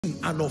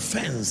an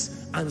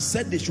offense and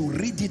said they should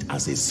read it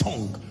as a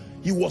song.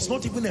 He was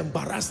not even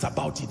embarrassed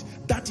about it.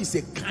 That is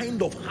a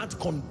kind of heart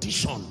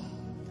condition.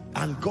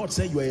 And God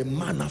said, you are a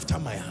man after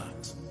my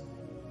heart.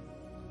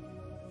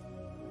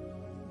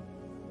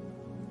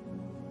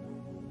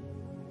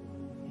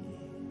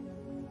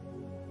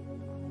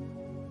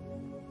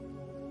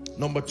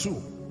 Number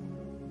two,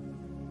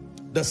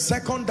 the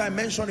second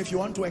dimension, if you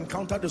want to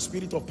encounter the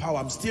spirit of power,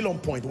 I'm still on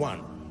point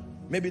one.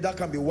 Maybe that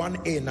can be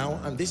 1A now,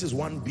 and this is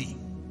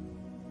 1B.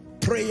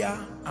 Prayer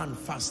and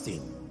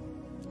fasting.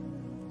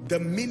 The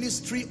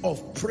ministry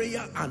of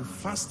prayer and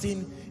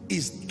fasting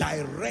is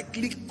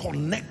directly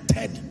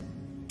connected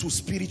to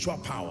spiritual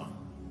power.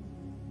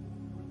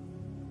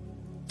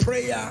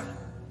 Prayer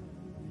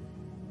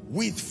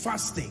with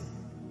fasting.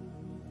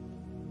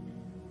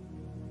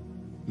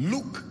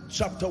 Luke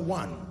chapter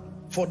 1.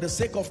 For the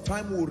sake of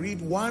time, we'll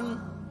read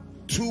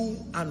 1, 2,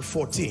 and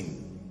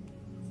 14.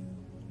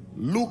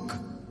 Luke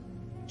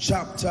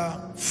chapter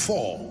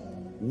 4,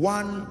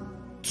 1,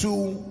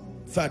 2,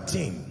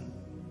 13.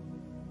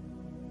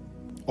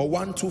 Or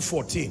 1, 2,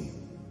 14.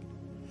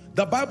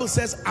 The Bible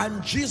says,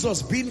 and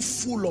Jesus, being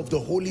full of the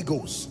Holy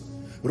Ghost,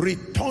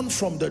 returned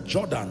from the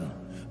Jordan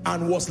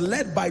and was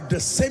led by the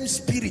same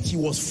Spirit he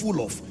was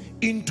full of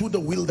into the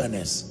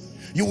wilderness.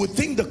 You would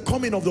think the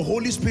coming of the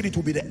Holy Spirit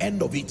will be the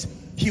end of it.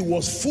 He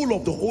was full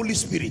of the Holy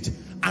Spirit,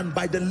 and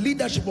by the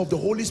leadership of the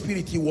Holy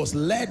Spirit he was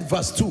led.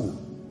 Verse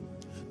 2,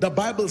 the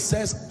Bible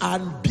says,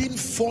 and being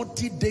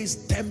 40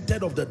 days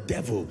tempted of the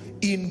devil,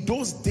 in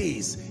those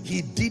days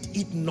he did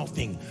eat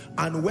nothing,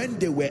 and when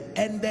they were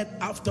ended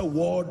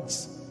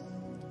afterwards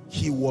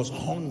he was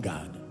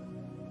hungered.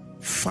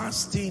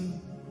 Fasting,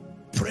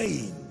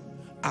 praying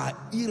are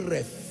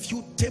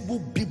irrefutable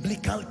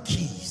biblical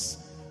keys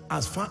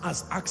as far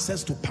as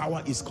access to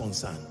power is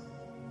concerned.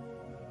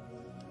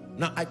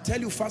 Now I tell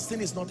you,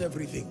 fasting is not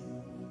everything.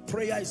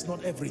 Prayer is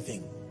not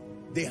everything.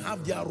 They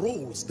have their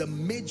roles, the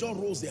major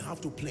roles they have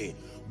to play.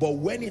 But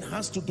when it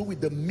has to do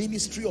with the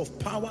ministry of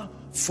power,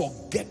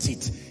 forget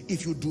it.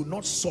 If you do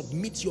not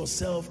submit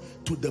yourself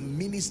to the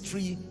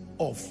ministry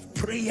of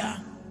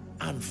prayer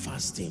and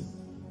fasting.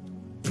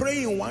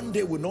 Praying one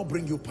day will not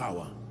bring you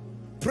power.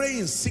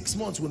 Praying 6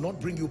 months will not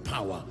bring you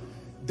power.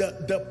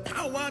 The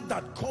power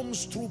that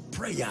comes through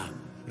prayer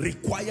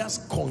requires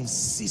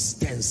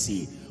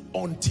consistency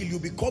until you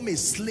become a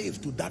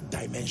slave to that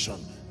dimension.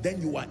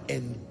 Then you are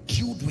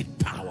endued with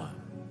power.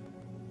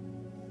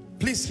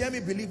 Please hear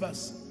me,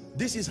 believers.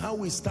 This is how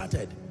we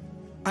started.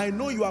 I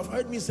know you have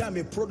heard me say I'm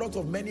a product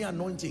of many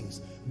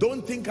anointings.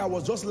 Don't think I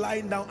was just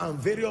lying down and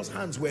various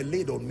hands were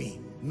laid on me.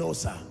 No,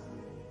 sir.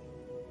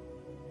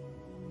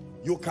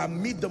 You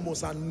can meet the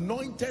most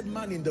anointed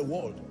man in the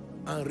world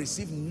and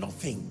receive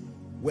nothing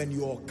when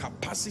your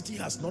capacity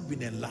has not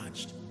been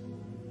enlarged.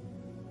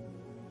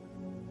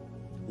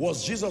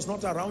 Was Jesus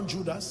not around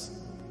Judas?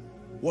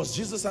 Was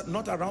Jesus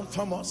not around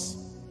Thomas?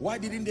 Why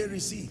didn't they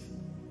receive?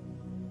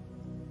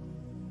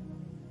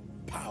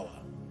 Power.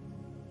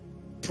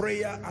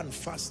 Prayer and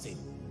fasting.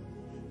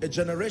 A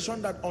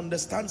generation that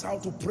understands how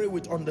to pray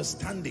with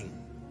understanding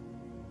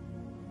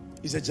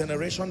is a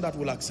generation that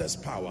will access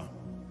power.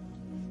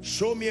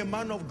 Show me a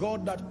man of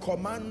God that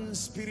commands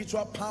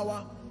spiritual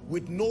power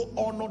with no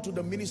honor to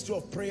the ministry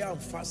of prayer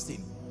and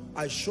fasting.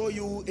 I show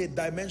you a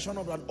dimension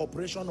of an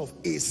operation of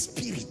a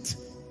spirit,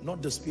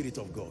 not the Spirit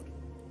of God.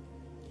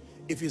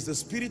 If it's the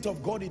Spirit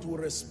of God, it will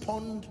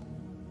respond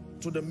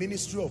to the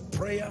ministry of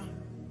prayer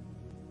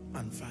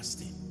and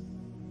fasting.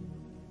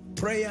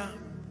 Prayer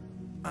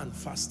and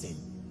fasting.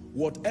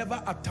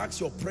 Whatever attacks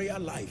your prayer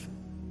life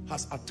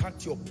has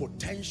attacked your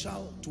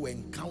potential to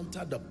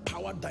encounter the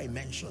power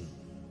dimension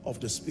of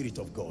the Spirit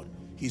of God.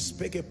 He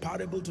spake a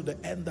parable to the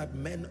end that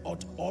men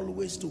ought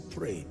always to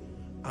pray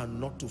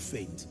and not to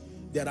faint.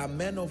 There are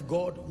men of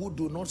God who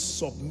do not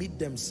submit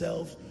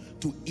themselves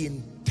to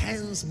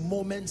intense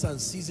moments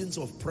and seasons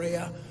of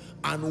prayer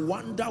and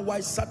wonder why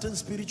certain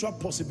spiritual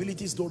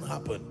possibilities don't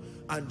happen,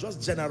 and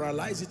just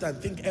generalize it and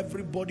think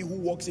everybody who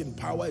walks in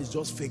power is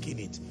just faking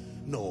it.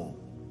 No.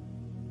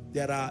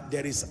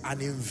 There is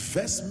an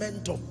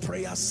investment of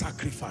prayer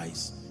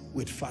sacrifice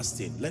with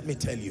fasting. Let me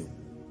tell you.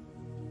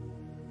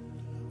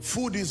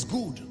 Food is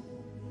good,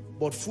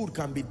 but food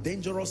can be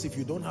dangerous if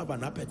you don't have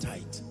an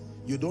appetite.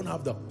 You don't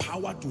have the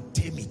power to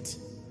tame it.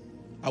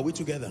 Are we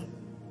together?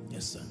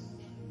 Yes, sir.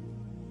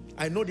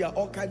 I know there are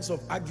all kinds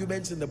of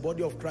arguments in the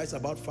body of Christ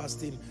about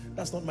fasting.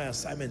 That's not my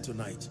assignment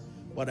tonight.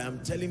 But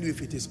I'm telling you,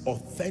 if it is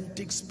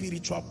authentic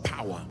spiritual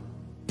power,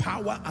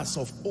 power as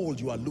of old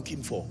you are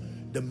looking for,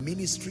 the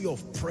ministry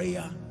of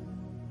prayer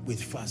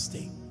with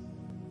fasting.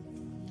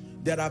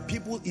 There are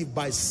people, if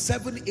by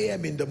 7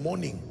 a.m. in the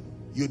morning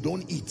you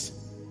don't eat,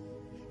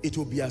 it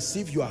will be as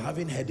if you are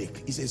having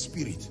headache. It's a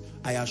spirit.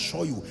 I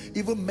assure you,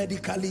 even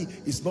medically,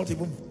 it's not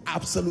even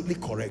absolutely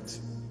correct.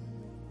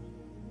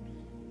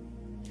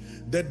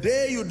 The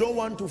day you don't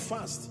want to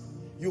fast,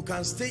 you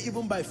can stay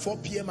even by 4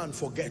 p.m. and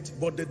forget.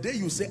 But the day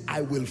you say,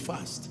 I will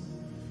fast,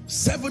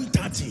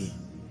 7:30,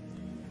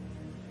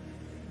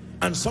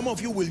 and some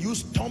of you will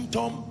use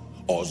TomTom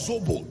or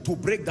zobo to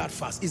break that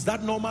fast. Is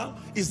that normal?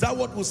 Is that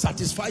what will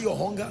satisfy your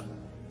hunger?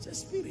 It's a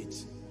spirit.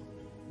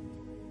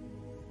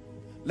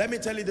 Let me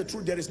tell you the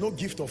truth, there is no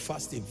gift of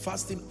fasting.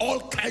 Fasting, all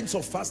kinds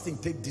of fasting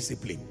take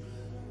discipline.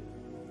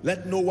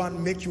 Let no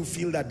one make you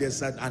feel that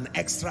there's an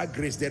extra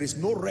grace. There is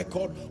no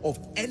record of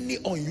any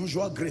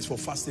unusual grace for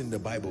fasting in the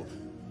Bible.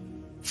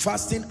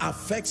 Fasting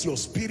affects your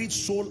spirit,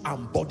 soul,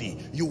 and body.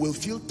 You will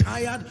feel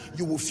tired.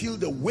 You will feel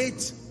the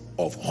weight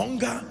of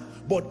hunger.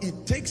 But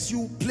it takes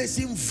you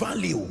placing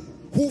value.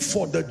 Who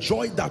for the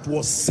joy that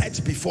was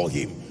set before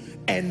him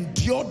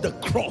endured the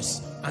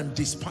cross and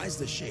despised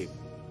the shame.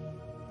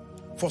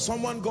 For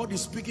someone, God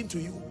is speaking to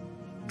you.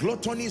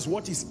 Gluttony is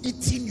what is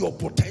eating your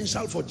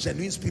potential for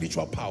genuine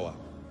spiritual power.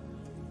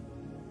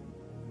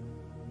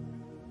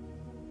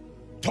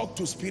 Talk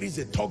to spirits,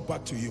 they talk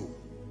back to you.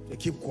 They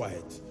keep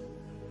quiet.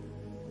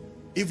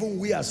 Even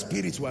we as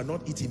spirits, we are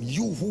not eating.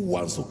 You who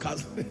wants to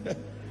cast.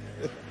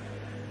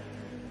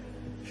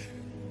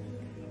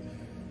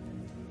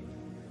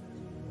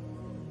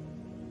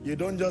 You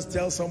don't just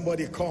tell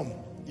somebody, come.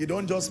 You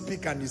don't just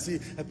speak and you see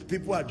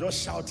people are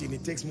just shouting.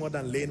 It takes more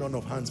than laying on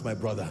of hands, my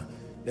brother.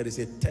 There is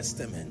a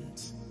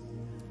testament.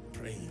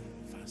 Praying,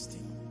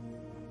 fasting.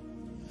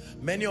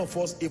 Many of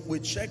us, if we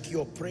check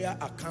your prayer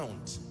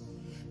account,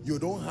 you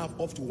don't have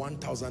up to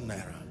 1,000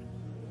 naira.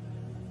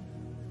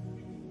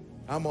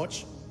 How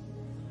much?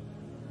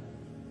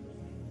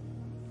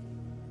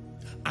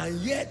 And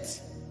yet,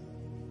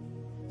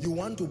 you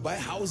want to buy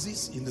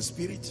houses in the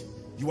spirit.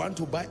 You want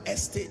to buy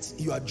estates.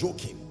 You are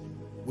joking.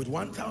 With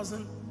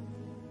 1,000?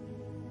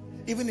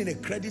 Even in a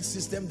credit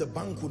system, the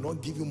bank will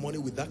not give you money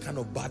with that kind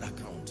of bad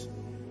account.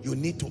 You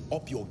need to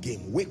up your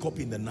game. Wake up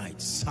in the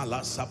night. Wake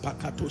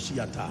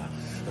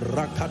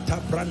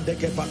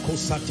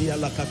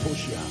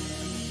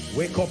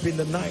up in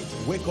the night.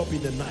 Wake up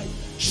in the night.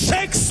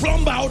 Shake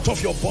slumber out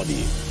of your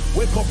body.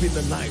 Wake up in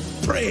the night.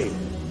 Pray.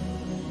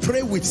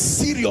 Pray with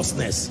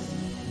seriousness.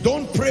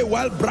 Don't pray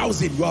while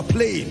browsing. You are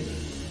playing.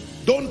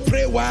 Don't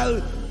pray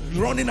while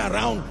running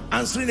around,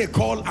 answering a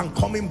call and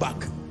coming back.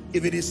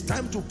 If it is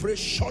time to pray,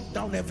 shut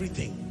down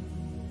everything.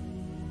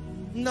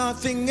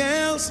 Nothing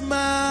else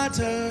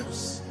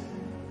matters.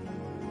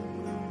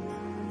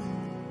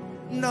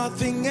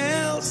 Nothing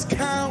else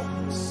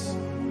counts.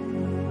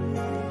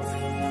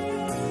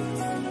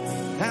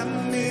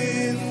 I'm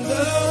in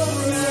the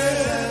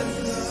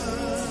presence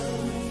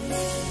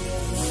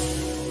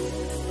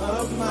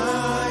of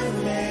my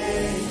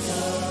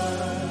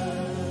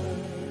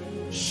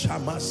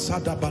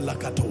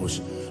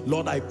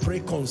Lord, I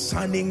pray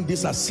concerning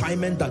this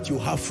assignment that you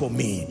have for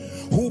me.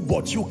 Who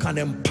but you can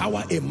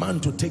empower a man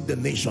to take the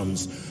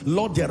nations?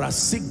 Lord, there are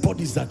sick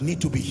bodies that need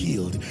to be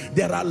healed.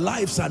 There are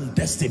lives and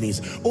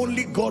destinies.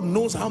 Only God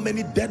knows how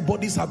many dead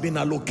bodies have been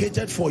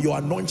allocated for your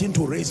anointing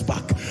to raise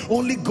back.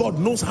 Only God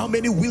knows how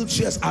many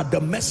wheelchairs are at the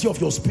mercy of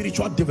your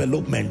spiritual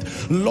development.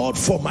 Lord,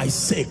 for my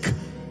sake,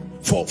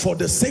 for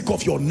the sake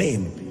of your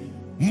name,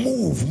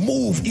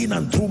 move in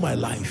and through my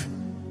life.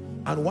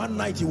 And one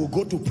night you will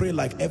go to pray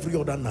like every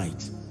other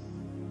night,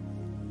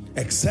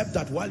 except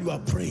that while you are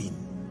praying,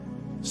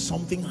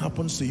 something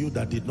happens to you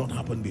that did not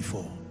happen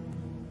before,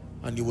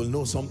 and you will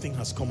know something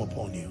has come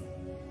upon you.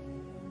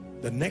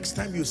 The next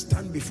time you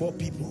stand before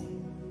people,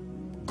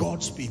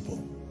 God's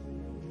people,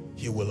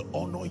 he will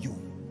honor you.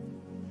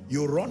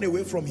 You run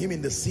away from him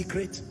in the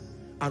secret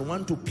and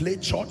want to play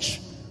church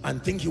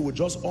and think he will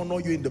just honor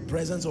you in the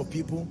presence of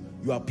people.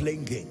 You are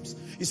playing games.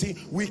 You see,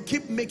 we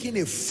keep making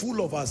a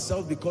fool of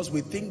ourselves because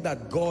we think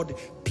that God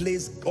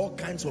plays all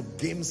kinds of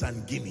games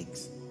and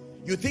gimmicks.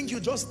 You think you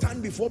just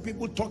stand before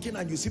people talking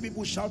and you see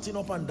people shouting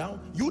up and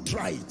down? You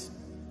try it.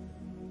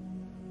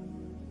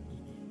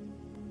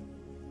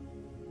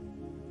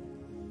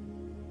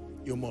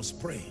 You must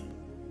pray.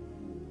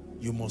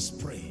 You must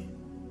pray.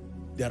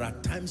 There are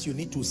times you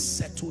need to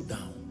settle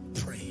down.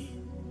 Pray.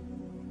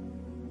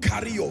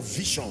 Carry your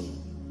vision,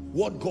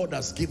 what God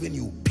has given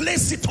you,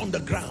 place it on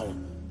the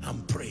ground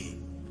and pray.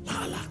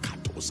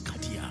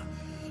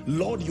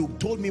 Lord, you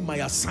told me my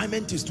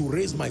assignment is to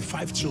raise my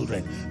 5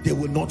 children. They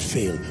will not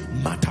fail.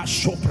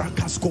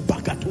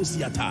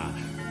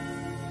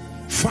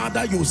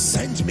 Father, you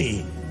sent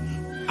me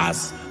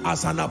as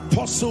an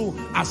apostle,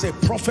 as a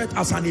prophet,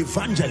 as an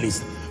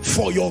evangelist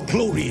for your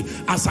glory.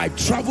 As I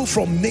travel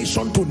from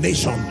nation to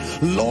nation,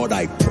 Lord,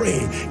 I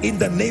pray in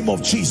the name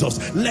of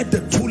Jesus, let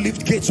the 2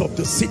 lift gates of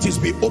the cities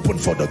be open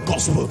for the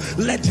gospel.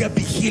 Let there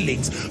be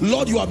healings.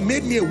 Lord, you have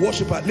made me a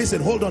worshiper.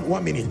 Listen, hold on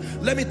 1 minute.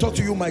 Let me talk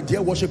to you, my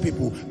dear worship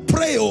people.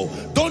 Pray, oh,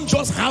 don't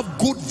just have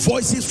good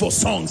voices for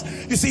songs.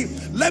 You see,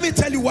 let me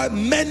tell you why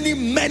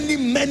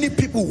many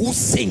people who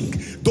sing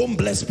don't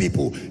bless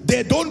people.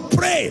 They don't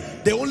pray,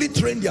 they only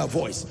train their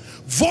voice.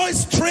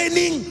 Voice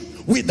training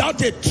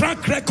without a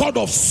track record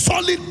of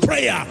solid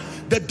prayer,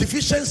 the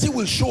deficiency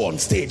will show on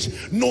stage,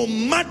 no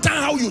matter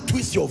how you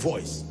twist your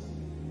voice.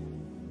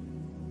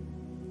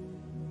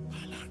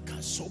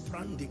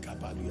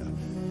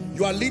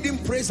 You are leading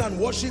praise and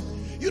worship.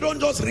 You don't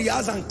just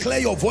rehearse and clear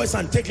your voice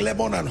and take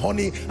lemon and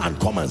honey and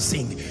come and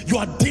sing. You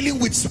are dealing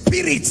with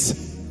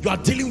spirits. You are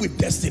dealing with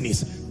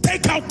destinies.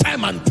 take out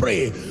time and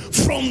pray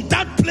from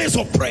that place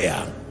of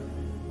prayer,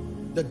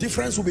 the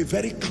difference will be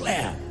very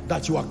clear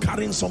that you are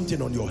carrying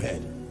something on your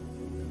head.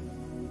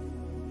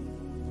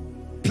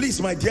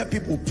 Please, my dear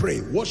people,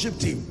 pray. Worship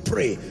team,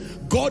 pray.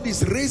 God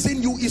is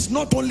raising you. It's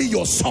not only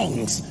your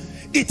songs,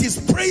 it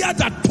is prayer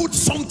that puts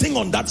something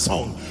on that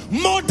song,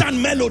 more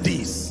than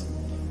melodies.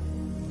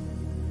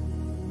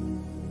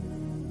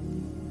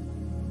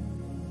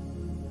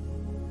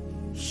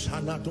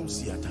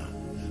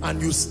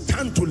 And you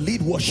stand to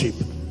lead worship,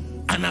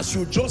 and as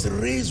you just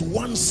raise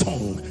one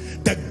song,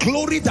 the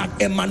glory that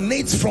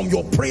emanates from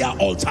your prayer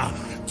altar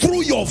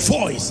through your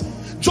voice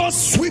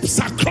just sweeps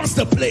across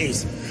the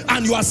place,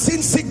 and you are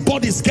seeing sick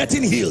bodies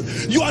getting healed.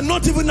 You are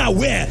not even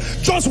aware.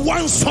 Just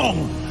one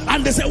song,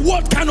 and they say,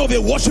 what kind of a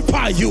worshiper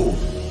are you?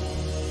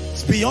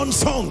 It's beyond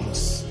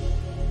songs.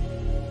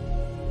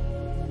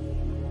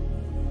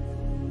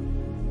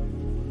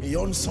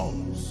 Beyond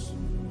songs.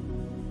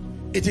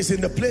 It is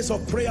in the place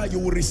of prayer you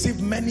will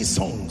receive many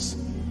songs.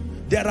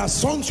 There are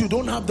songs you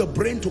don't have the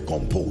brain to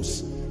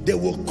compose. They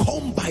will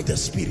come by the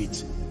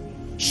Spirit.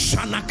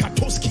 Sometimes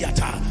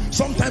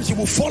you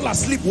will fall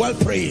asleep while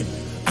praying,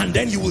 and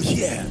then you will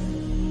hear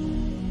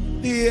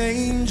the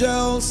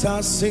angels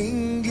are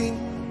singing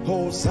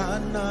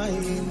Hosanna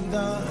in the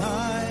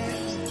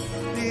highest.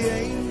 The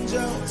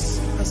angels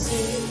are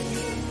singing.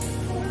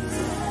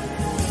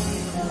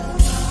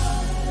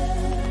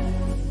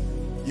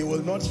 You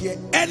will not hear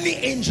any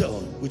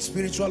angel with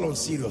spiritual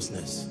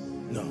unseriousness.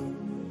 No.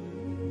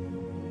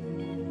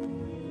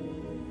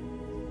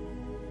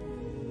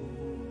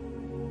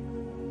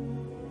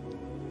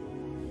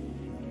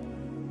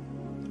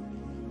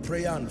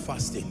 Prayer and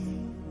fasting.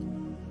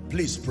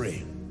 Please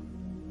pray.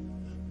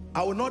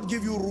 I will not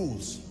give you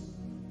rules,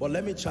 but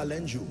let me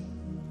challenge you.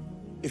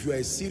 If you are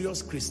a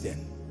serious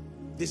Christian,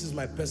 this is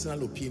my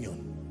personal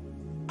opinion,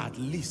 at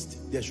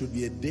least there should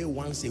be a day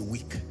once a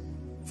week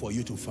for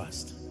you to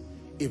fast.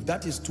 If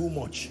that is too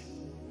much,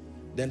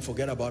 then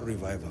forget about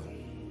revival.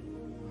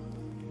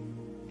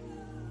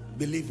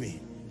 Believe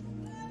me,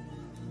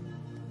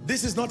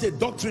 this is not a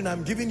doctrine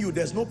I'm giving you.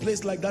 There's no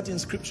place like that in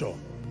scripture.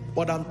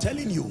 But I'm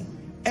telling you,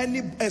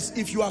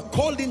 if you are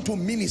called into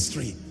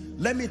ministry,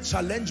 let me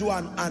challenge you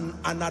and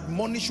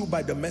admonish you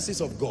by the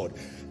message of God.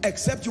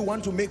 Except you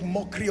want to make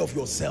mockery of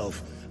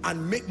yourself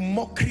and make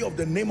mockery of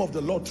the name of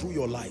the Lord through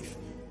your life,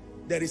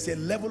 there is a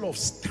level of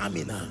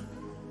stamina.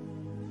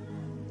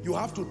 You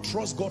have to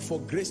trust God for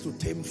grace to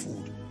tame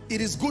food.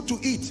 It is good to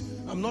eat.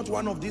 I'm not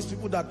one of these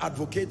people that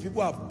advocate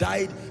people have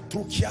died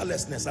through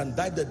carelessness and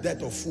died the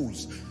death of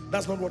fools.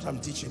 That's not what I'm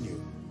teaching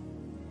you.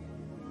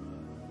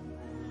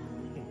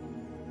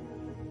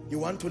 You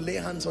want to lay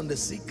hands on the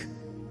sick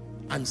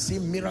and see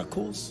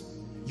miracles?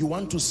 You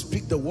want to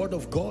speak the word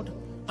of God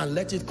and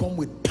let it come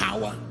with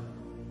power?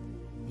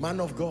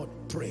 Man of God,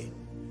 pray.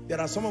 There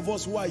are some of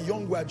us who are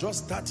young, we are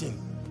just starting,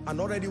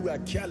 and already we are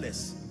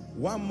careless.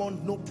 1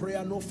 month, no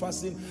prayer, no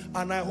fasting.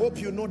 And I hope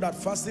you know that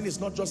fasting is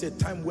not just a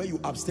time where you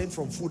abstain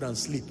from food and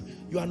sleep.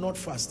 You are not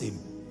fasting.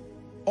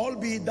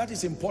 Albeit that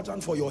is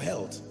important for your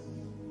health,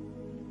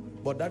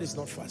 but that is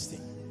not fasting.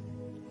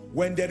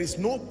 When there is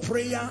no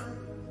prayer,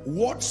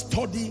 word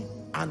study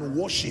and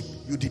worship,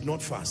 you did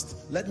not fast.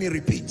 Let me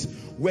repeat.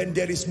 When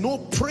there is no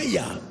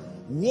prayer,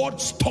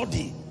 word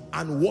study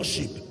and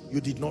worship,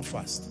 you did not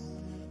fast.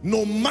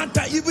 No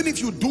matter, even if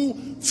you do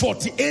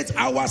 48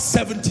 hours,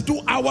 72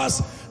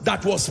 hours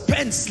that was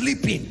spent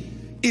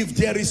sleeping, if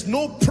there is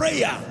no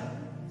prayer,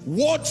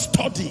 word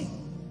study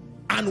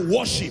and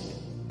worship,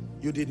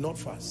 you did not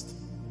fast.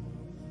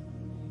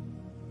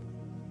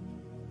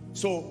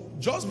 So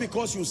just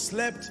because you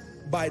slept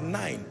by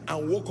 9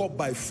 and woke up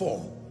by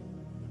 4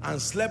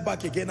 and slept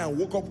back again and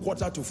woke up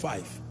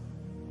 4:45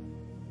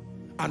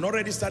 and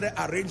already started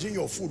arranging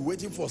your food,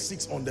 waiting for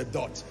 6 on the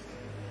dot,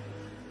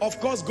 of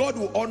course God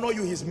will honor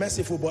you, he's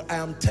merciful, but I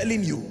am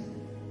telling you,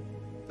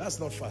 that's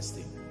not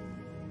fasting.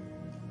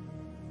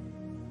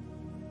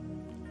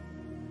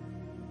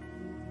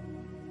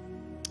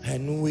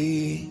 And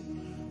we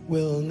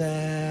will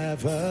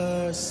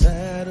never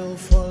settle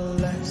for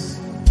less.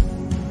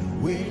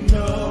 We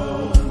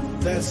know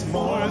there's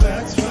more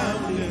that's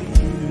found in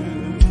you.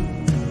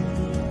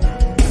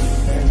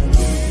 And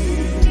we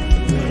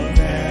will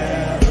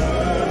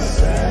never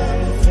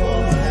settle for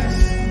less.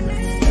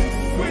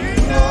 We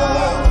know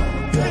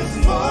there's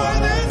more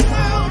that's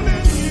found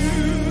in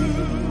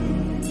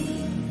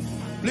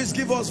you. Please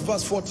give us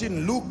verse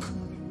 14, Luke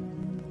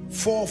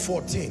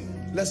 4:14.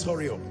 Let's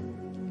hurry up.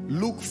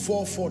 Luke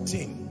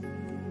 4:14.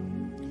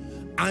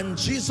 And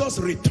Jesus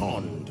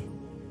returned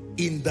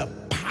in the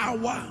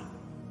power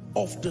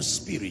of the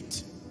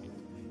Spirit.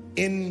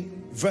 In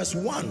verse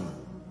 1,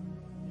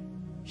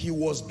 he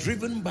was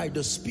driven by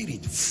the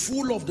Spirit,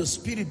 full of the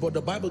Spirit, but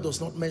the Bible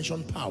does not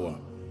mention power.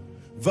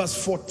 Verse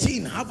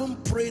 14, having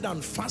prayed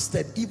and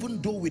fasted,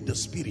 even though with the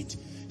Spirit,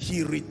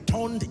 he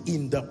returned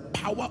in the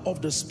power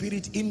of the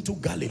Spirit into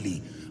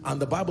Galilee.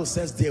 And the Bible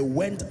says there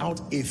went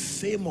out a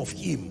fame of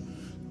him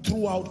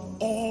throughout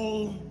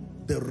all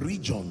the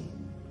region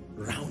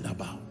round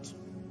about.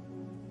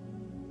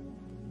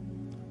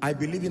 I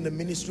believe in the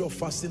ministry of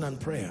fasting and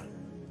prayer.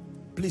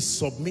 Please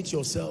submit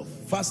yourself.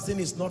 Fasting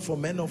is not for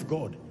men of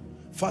God.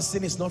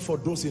 Fasting is not for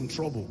those in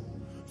trouble.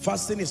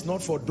 Fasting is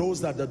not for those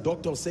that the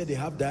doctor said they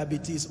have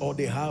diabetes or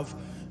they have,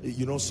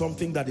 you know,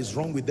 something that is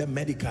wrong with them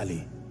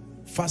medically.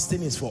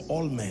 Fasting is for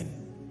all men.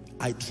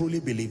 I truly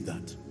believe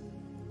that.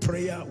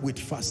 Prayer with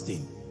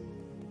fasting.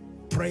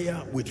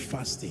 Prayer with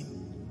fasting.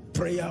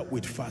 Prayer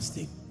with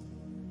fasting.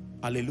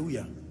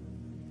 Hallelujah.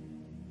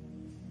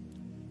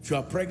 If you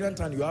are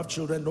pregnant and you have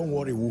children, don't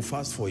worry, we'll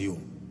fast for you.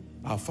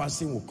 Our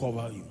fasting will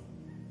cover you.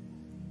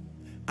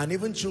 And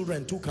even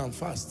children too can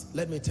fast.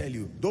 Let me tell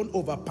you, don't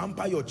over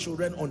pamper your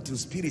children until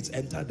spirits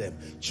enter them.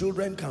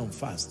 Children can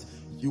fast.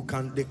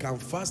 They can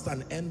fast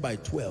and end by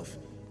 12.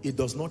 It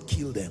does not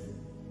kill them.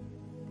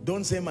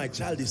 Don't say my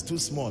child is too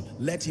small,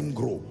 let him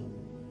grow.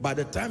 By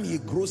the time he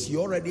grows, he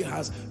already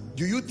has.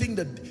 Do you think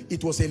that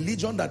it was a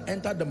legion that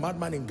entered the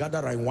madman in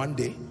Gadara in one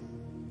day?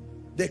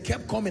 They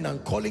kept coming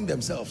and calling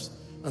themselves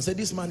and said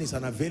this man is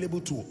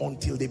unavailable to,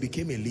 until they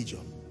became a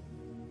legion.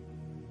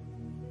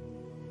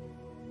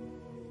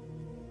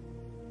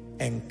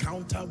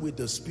 Encounter with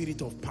the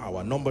spirit of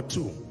power. Number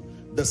two,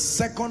 the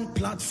second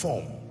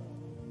platform.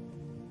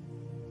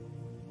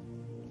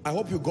 I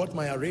hope you got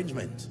my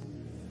arrangement,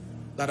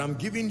 that I'm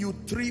giving you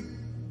 3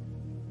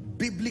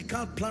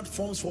 biblical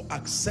platforms for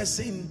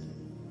accessing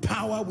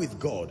power with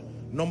God.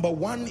 Number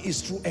 1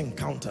 is through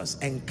encounters.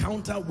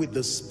 Encounter with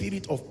the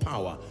spirit of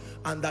power.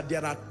 And that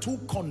there are 2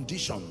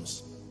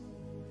 conditions.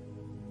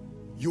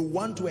 You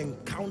want to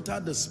encounter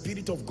the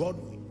Spirit of God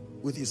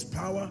with his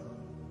power,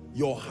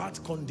 your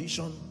heart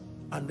condition,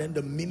 and then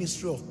the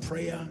ministry of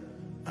prayer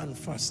and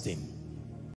fasting.